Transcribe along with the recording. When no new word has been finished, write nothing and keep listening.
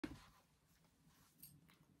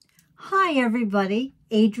Hi everybody,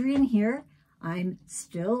 Adrienne here. I'm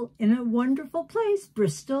still in a wonderful place,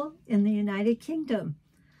 Bristol in the United Kingdom.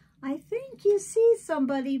 I think you see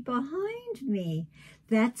somebody behind me.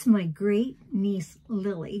 That's my great-niece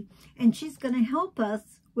Lily, and she's going to help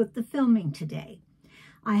us with the filming today.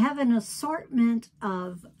 I have an assortment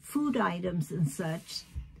of food items and such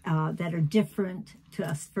that are different to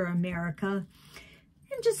us for America,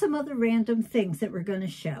 and just some other random things that we're going to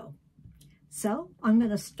show. So I'm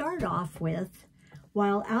going to start off with,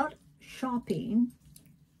 while out shopping,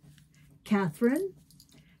 Catherine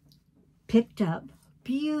picked up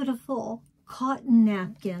beautiful cotton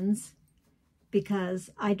napkins because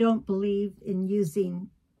I don't believe in using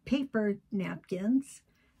paper napkins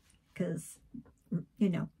because, you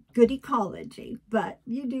know, good ecology, but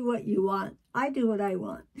you do what you want. I do what I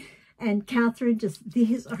want. And Catherine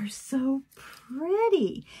these are so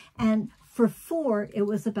pretty. And for four, it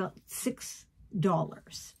was about $6.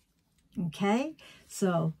 Okay,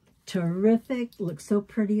 so terrific. Looks so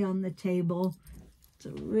pretty on the table. It's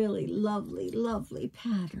a really lovely, lovely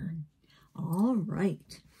pattern. All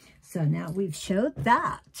right, so now we've showed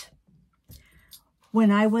that. When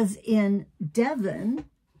I was in Devon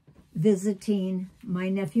visiting my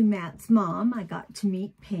nephew Matt's mom, I got to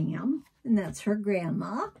meet Pam, and that's her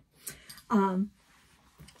grandma.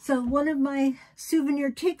 So one of my souvenir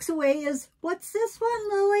takeaway is, what's this one,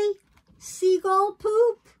 Lily? Seagull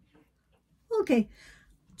poop? Okay,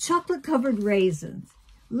 chocolate-covered raisins.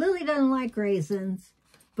 Lily doesn't like raisins,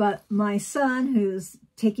 but my son, who's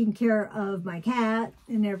taking care of my cat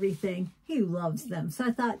and everything, he loves them. So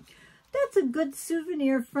I thought, that's a good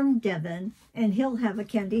souvenir from Devon, and he'll have a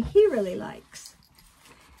candy he really likes.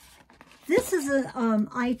 This is an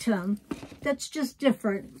item that's just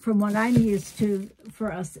different from what I'm used to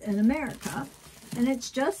for us in America. And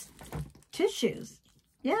it's just tissues.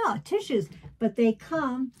 Yeah, tissues. But they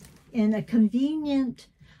come in a convenient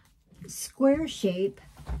square shape.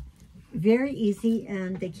 Very easy.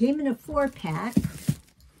 And they came in a 4-pack.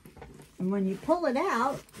 And when you pull it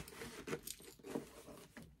out,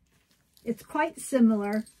 it's quite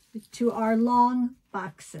similar to our long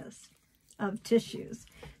boxes of tissues.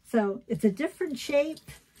 So it's a different shape,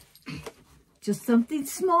 just something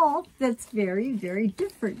small that's very, very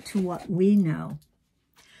different to what we know.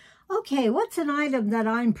 Okay, what's an item that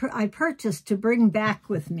I purchased to bring back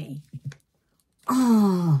with me?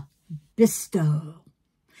 Ah, Bisto.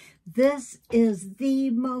 This is the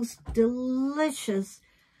most delicious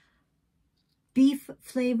beef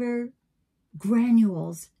flavor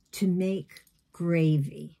granules to make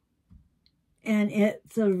gravy. And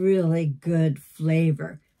it's a really good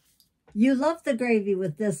flavor. You love the gravy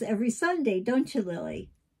with this every Sunday, don't you,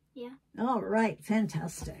 Lily? Yeah. All right,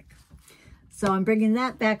 fantastic. So I'm bringing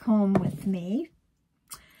that back home with me.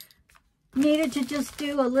 Needed to just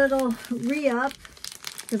do a little re-up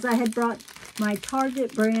because I had brought my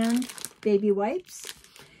Target brand baby wipes.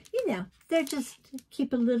 You know, they're just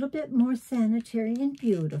keep a little bit more sanitary and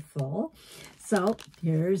beautiful. So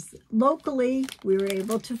here's, locally, we were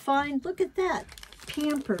able to find, look at that,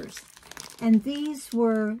 Pampers. And these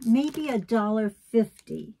were maybe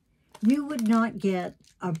 $1.50. You would not get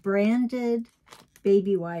a branded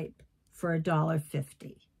baby wipe for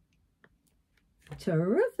 $1.50.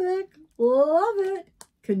 Terrific. Love it.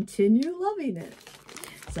 Continue loving it.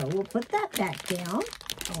 So we'll put that back down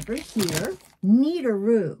over here.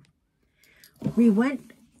 Neateroo. We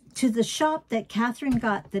went to the shop that Catherine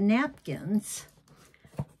got the napkins.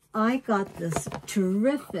 I got this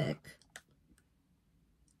terrific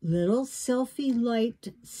little selfie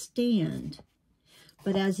light stand.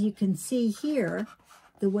 But as you can see here,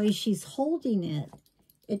 the way she's holding it,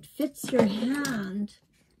 it fits your hand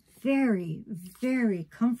very, very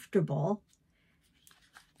comfortable.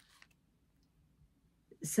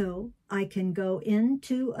 So I can go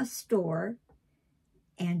into a store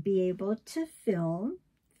and be able to film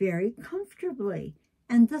very comfortably.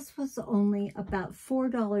 And this was only about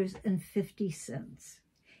 $4.50.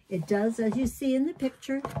 It does, as you see in the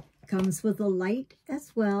picture, comes with a light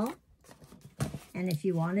as well. And if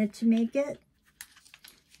you wanted to make it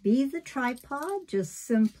be the tripod, just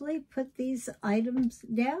simply put these items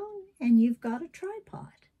down and you've got a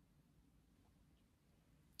tripod.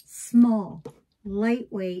 Small,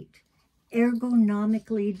 lightweight,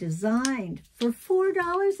 ergonomically designed for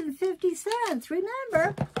 $4.50.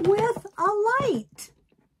 Remember, with a light.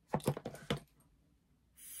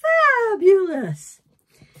 Fabulous.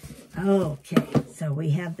 Okay, so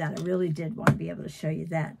we have that. I really did want to be able to show you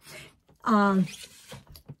that.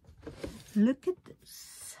 Look at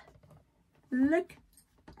this. Look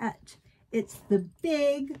at, it's the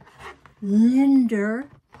big Linder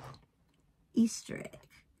Easter egg.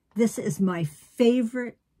 this is my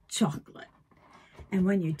favorite chocolate. And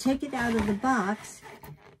when you take it out of the box,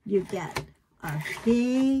 you get a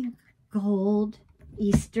big gold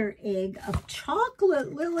Easter egg of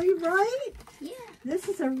chocolate, Lily, right? Yeah. This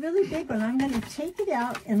is a really big one. I'm going to take it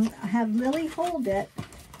out and have Lily hold it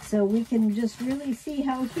so we can just really see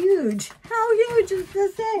how huge is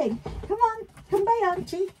this egg. Come by,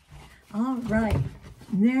 Auntie. All right.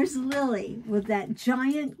 And there's Lily with that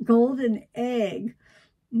giant golden egg.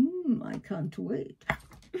 I can't wait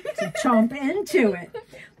to chomp into it.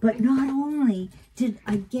 But not only did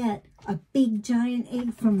I get a big giant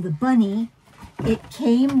egg from the bunny, it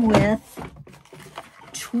came with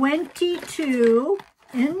 22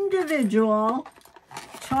 individual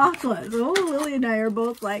chocolates. Oh, Lily and I are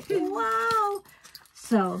both like, wow.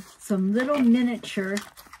 So some little miniature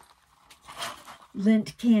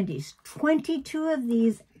Lindt candies. 22 of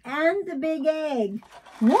these and the big egg.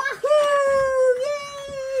 Woohoo! Yay!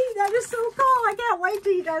 That is so cool. I can't wait to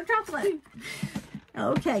eat our chocolate.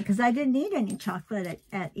 Okay, because I didn't eat any chocolate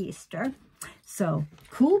at Easter. So,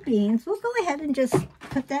 cool beans. We'll go ahead and just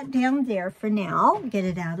put that down there for now. Get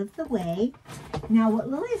it out of the way. Now, what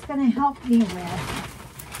Lily's going to help me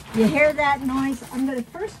with, you hear that noise? I'm going to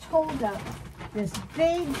first hold up this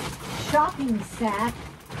big shopping sack.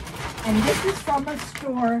 And this is from a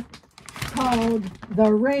store called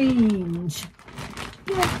The Range.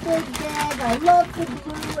 This big bag. I love the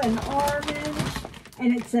blue and orange.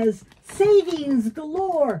 And it says, savings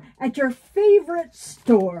galore at your favorite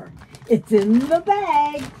store. It's in the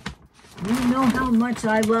bag. You know how much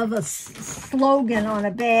I love a slogan on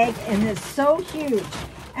a bag, and it's so huge.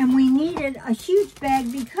 And we needed a huge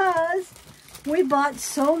bag because we bought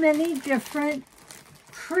so many different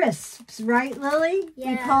crisps, right, Lily?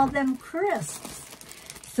 Yeah. We call them crisps.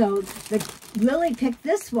 So Lily picked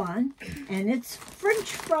this one, and it's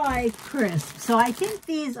French fry crisp. So I think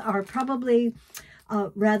these are probably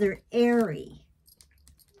rather airy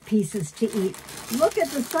pieces to eat. Look at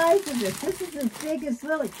the size of this. This is as big as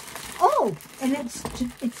Lily. Oh, and it's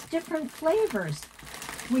different flavors.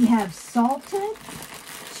 We have salted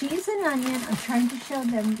cheese and onion. I'm trying to show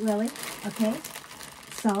them, Lily. Okay.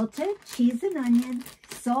 Salted cheese and onion,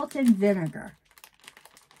 salt and vinegar.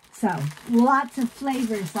 So, lots of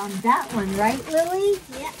flavors on that one, right, Lily?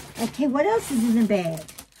 Yeah. Okay, what else is in the bag?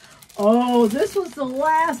 Oh, this was the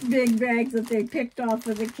last big bag that they picked off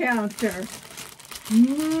of the counter.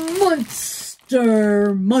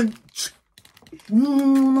 Monster Munch.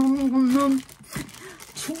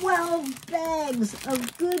 12 bags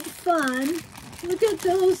of good fun. Look at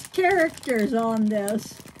those characters on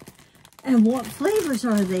this. And what flavors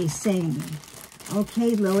are they saying?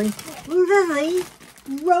 Okay, Lily. Lily,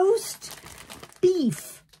 roast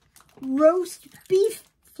beef. Roast beef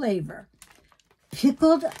flavor.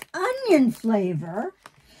 Pickled onion flavor.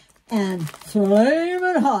 And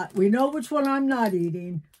flamin' hot. We know which one I'm not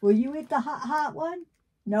eating. Will you eat the hot one?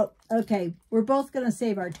 Nope. Okay, we're both going to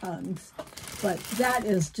save our tongues. But that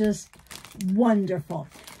is just wonderful.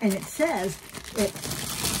 And it says it's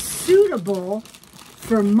suitable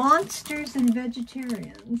for monsters and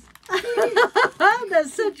vegetarians.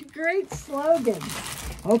 That's such a great slogan.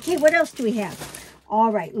 Okay, what else do we have?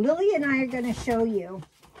 All right, Lily and I are going to show you.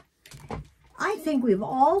 I think we've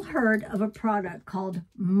all heard of a product called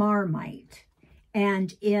Marmite.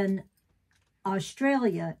 And in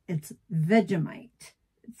Australia, it's Vegemite.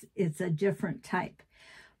 It's a different type.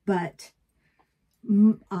 But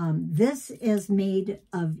this is made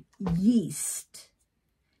of yeast.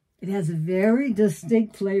 It has a very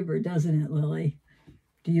distinct flavor, doesn't it, Lily?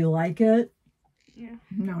 Do you like it? Yeah.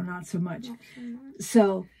 No, not so much. Not so much.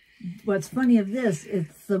 So, what's funny of this,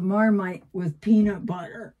 it's the Marmite with peanut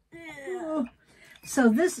butter. So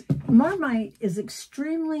this Marmite is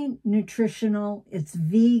extremely nutritional. It's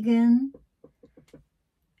vegan,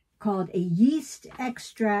 called a yeast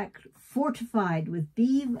extract fortified with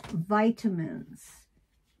B vitamins.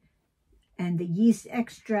 And the yeast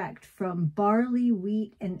extract from barley,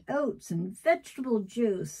 wheat, and oats and vegetable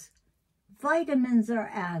juice. Vitamins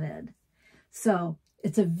are added. So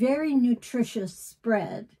it's a very nutritious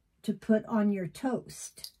spread to put on your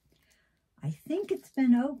toast. I think it's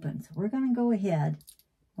been opened, so we're going to go ahead.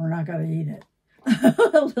 We're not going to eat it.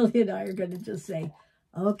 Lily and I are going to just say,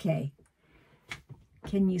 okay.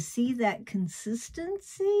 Can you see that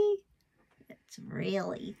consistency? It's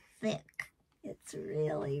really thick. It's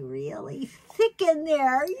really, really thick in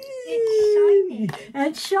there. It's shiny.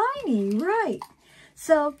 And shiny, right.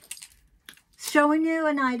 So, showing you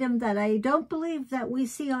an item that I don't believe that we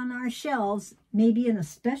see on our shelves, maybe in a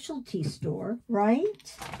specialty store,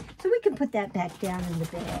 right? So we can put that back down in the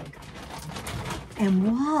bag. And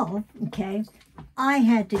wow, okay, I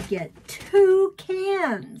had to get 2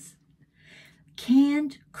 cans.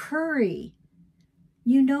 Canned curry.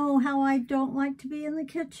 You know how I don't like to be in the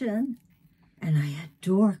kitchen. And I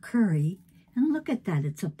adore curry. And look at that,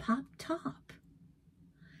 it's a pop top.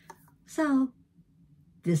 So,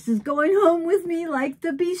 this is going home with me like the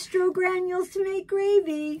bistro granules to make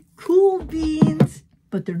gravy. Cool beans.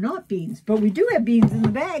 But they're not beans. But we do have beans in the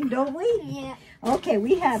bag, don't we? Yeah. Okay,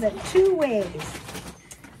 we have it 2 ways.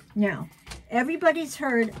 Now, everybody's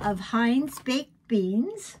heard of Heinz baked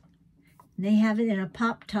beans. They have it in a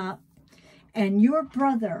pop top. And your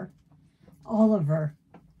brother, Oliver,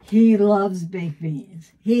 he loves baked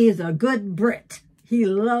beans. He's a good Brit. He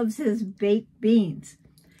loves his baked beans.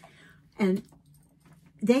 And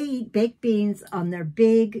they eat baked beans on their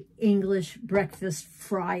big English breakfast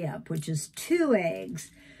fry-up, which is 2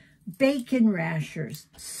 eggs, bacon rashers,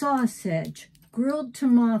 sausage, grilled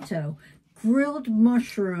tomato, grilled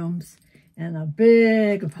mushrooms, and a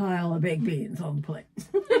big pile of baked beans on the plate.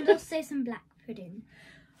 And also some black pudding.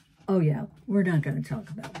 Oh, yeah. We're not going to talk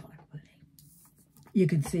about black pudding. You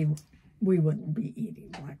can see we wouldn't be eating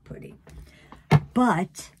black pudding.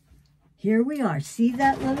 But here we are. See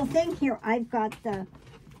that little thing? Here, I've got the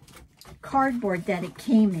cardboard that it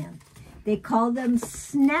came in. They call them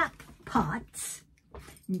snap pots.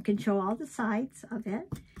 You can show all the sides of it.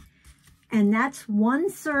 And that's 1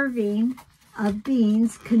 serving of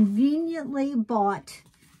beans conveniently bought.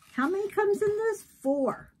 How many comes in this?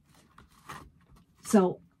 4.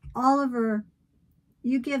 So Oliver,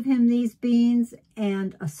 you give him these beans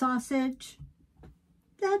and a sausage.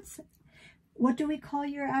 That's, what do we call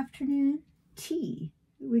your afternoon? Tea.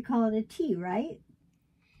 We call it a tea, right?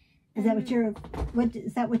 Is that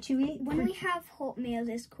is that what you eat? When we have hot meals,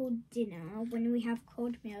 it's called dinner. When we have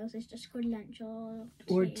cold meals, it's just called lunch or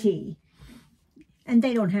tea. Or tea. And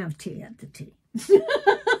they don't have tea at the tea.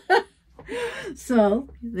 So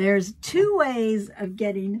there's 2 ways of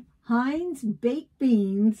getting Heinz baked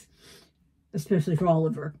beans, especially for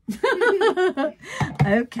Oliver.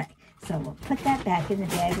 Okay, so we'll put that back in the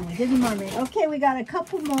bag, and we didn't marminate. Okay, we got a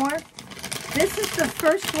couple more. This is the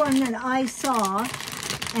first one that I saw,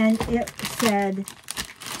 and it said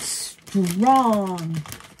strong.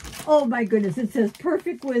 Oh my goodness, it says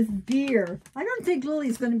perfect with beer. I don't think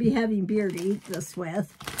Lily's going to be having beer to eat this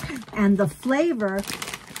with. And the flavor,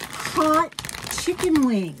 hot chicken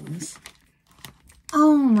wings.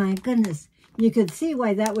 Oh my goodness. You could see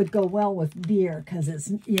why that would go well with beer, because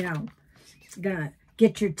it's, you know, it's going to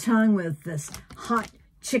get your tongue with this hot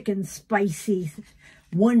chicken spicy,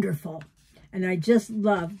 wonderful. And I just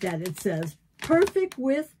love that it says perfect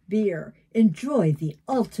with beer. Enjoy the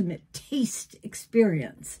ultimate taste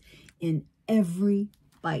experience in every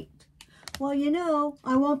bite. Well, you know,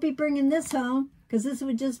 I won't be bringing this home, because this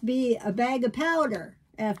would just be a bag of powder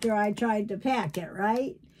after I tried to pack it,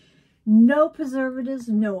 right? No preservatives,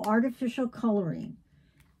 no artificial coloring.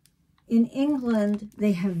 In England,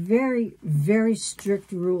 they have very, very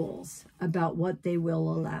strict rules about what they will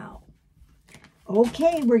allow.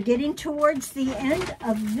 Okay, we're getting towards the end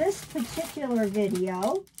of this particular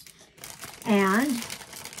video. And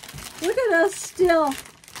look at us still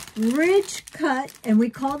ridge cut, and we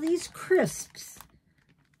call these crisps,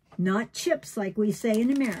 not chips like we say in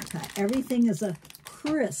America. Everything is a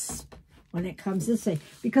crisp when it comes to say,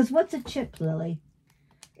 because what's a chip, Lily?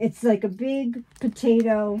 It's like a big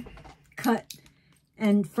potato cut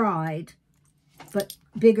and fried, but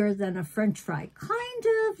bigger than a French fry. Kind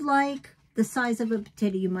of like the size of a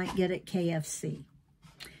potato you might get at KFC.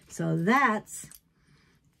 So that's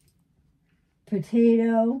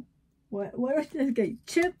potato, what are they?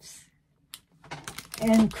 Chips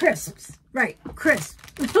and crisps. Right, crisp.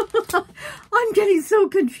 I'm getting so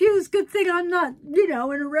confused. Good thing I'm not, you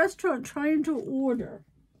know, in a restaurant trying to order.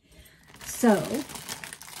 So,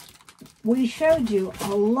 we showed you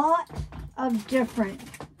a lot of different,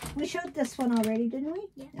 we showed this one already, didn't we?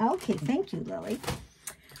 Yeah. Okay, thank you, Lily.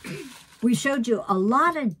 We showed you a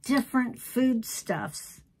lot of different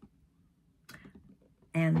foodstuffs.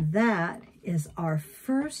 And that is our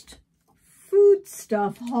first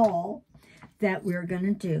foodstuff haul that we're going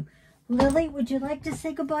to do. Lily, would you like to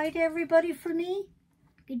say goodbye to everybody for me?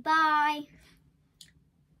 Goodbye.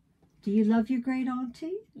 Do you love your great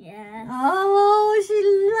auntie? Yes. Oh, she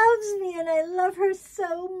loves me, and I love her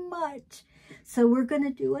so much. So we're going to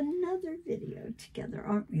do another video together,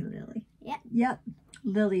 aren't we, Lily? Yep. Yep.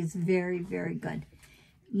 Lily's very, very good.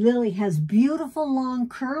 Lily has beautiful, long,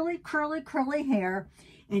 curly, curly, curly hair,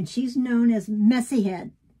 and she's known as Messy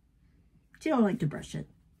Head. She don't like to brush it.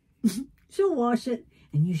 She'll wash it,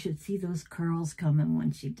 and you should see those curls coming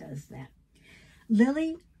when she does that.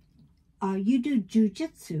 Lily, you do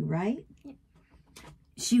jujitsu, right? Yep.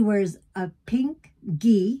 She wears a pink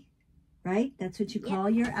gi, right? That's what you call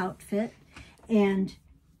your outfit. And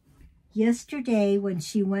yesterday when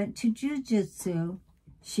she went to jiu-jitsu,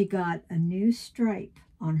 she got a new stripe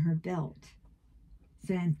on her belt.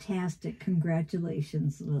 Fantastic.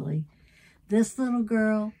 Congratulations, Lily. This little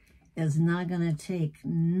girl is not going to take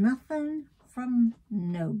nothing from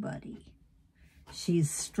nobody.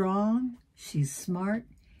 She's strong. She's smart.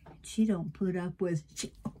 She don't put up with...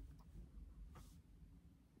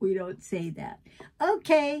 We don't say that.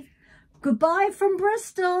 Okay. Goodbye from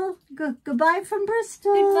Bristol. Goodbye from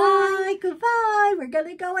Bristol. Goodbye. Goodbye. We're going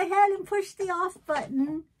to go ahead and push the off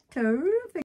button. Terrific.